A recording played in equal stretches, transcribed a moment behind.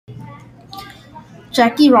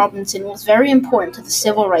Jackie Robinson was very important to the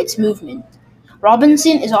civil rights movement.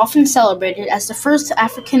 Robinson is often celebrated as the first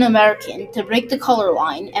African American to break the color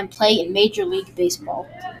line and play in Major League Baseball.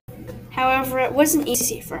 However, it wasn't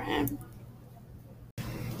easy for him.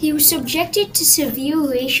 He was subjected to severe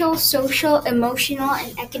racial, social, emotional,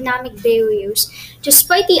 and economic barriers.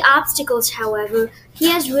 Despite the obstacles, however, he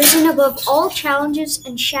has risen above all challenges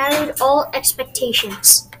and shattered all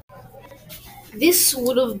expectations. This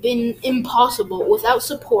would have been impossible without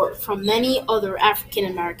support from many other African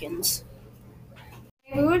Americans.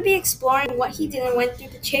 We would be exploring what he did and went through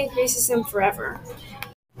to change racism forever.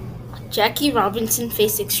 Jackie Robinson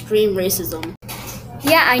faced extreme racism.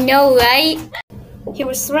 Yeah, I know, right? He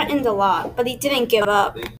was threatened a lot, but he didn't give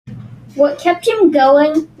up. What kept him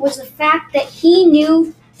going was the fact that he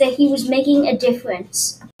knew that he was making a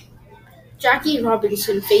difference. Jackie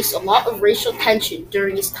Robinson faced a lot of racial tension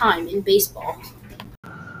during his time in baseball.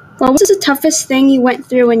 What was the toughest thing you went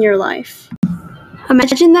through in your life?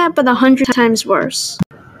 Imagine that, but 100 times worse.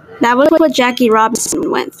 That was what Jackie Robinson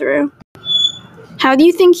went through. How do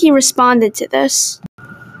you think he responded to this?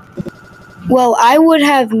 Well, I would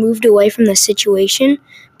have moved away from the situation,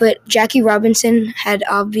 but Jackie Robinson had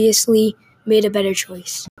obviously made a better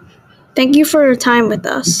choice. Thank you for your time with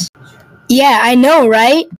us. Yeah, I know,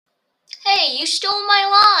 right? Hey, you stole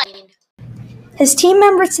my line! His team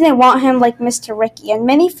members didn't want him like Mr. Ricky, and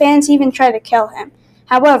many fans even tried to kill him.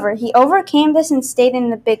 However, he overcame this and stayed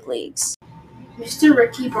in the big leagues. Mr.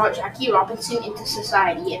 Ricky brought Jackie Robinson into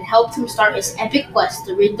society and helped him start his epic quest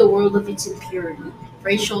to rid the world of its impurity,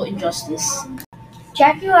 racial injustice.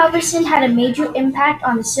 Jackie Robinson had a major impact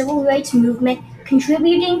on the civil rights movement,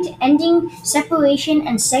 contributing to ending separation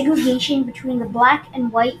and segregation between the black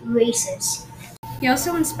and white races. He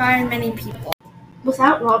also inspired many people.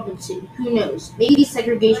 Without Robinson, who knows, maybe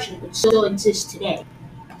segregation would still exist today.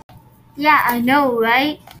 Yeah, I know,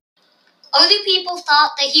 right? Other people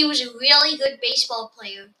thought that he was a really good baseball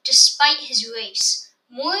player, despite his race.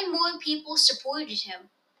 More and more people supported him.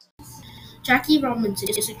 Jackie Robinson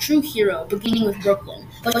is a true hero, beginning with Brooklyn,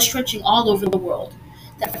 but stretching all over the world.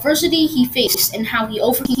 The adversity he faced and how he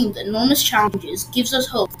overcame the enormous challenges gives us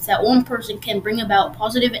hope that one person can bring about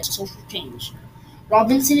positive and social change.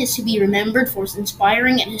 Robinson is to be remembered for his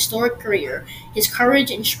inspiring and historic career, his courage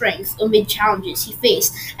and strength amid challenges he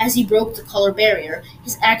faced as he broke the color barrier,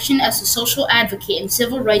 his action as a social advocate and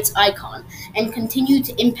civil rights icon, and continued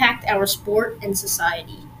to impact our sport and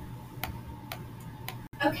society.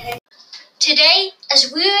 Okay. Today,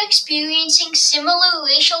 as we're experiencing similar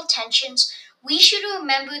racial tensions, we should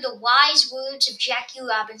remember the wise words of Jackie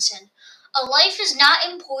Robinson. A life is not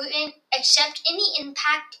important except in the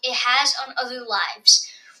impact it has on other lives.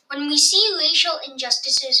 When we see racial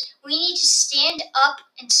injustices, we need to stand up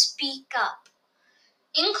and speak up.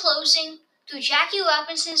 In closing, through Jackie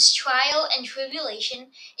Robinson's trial and tribulation,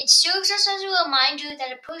 it serves us as a reminder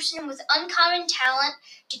that a person with uncommon talent,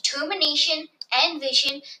 determination, and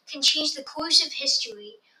vision can change the course of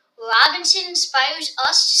history. Robinson inspires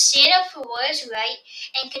us to stand up for what is right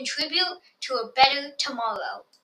and contribute to a better tomorrow.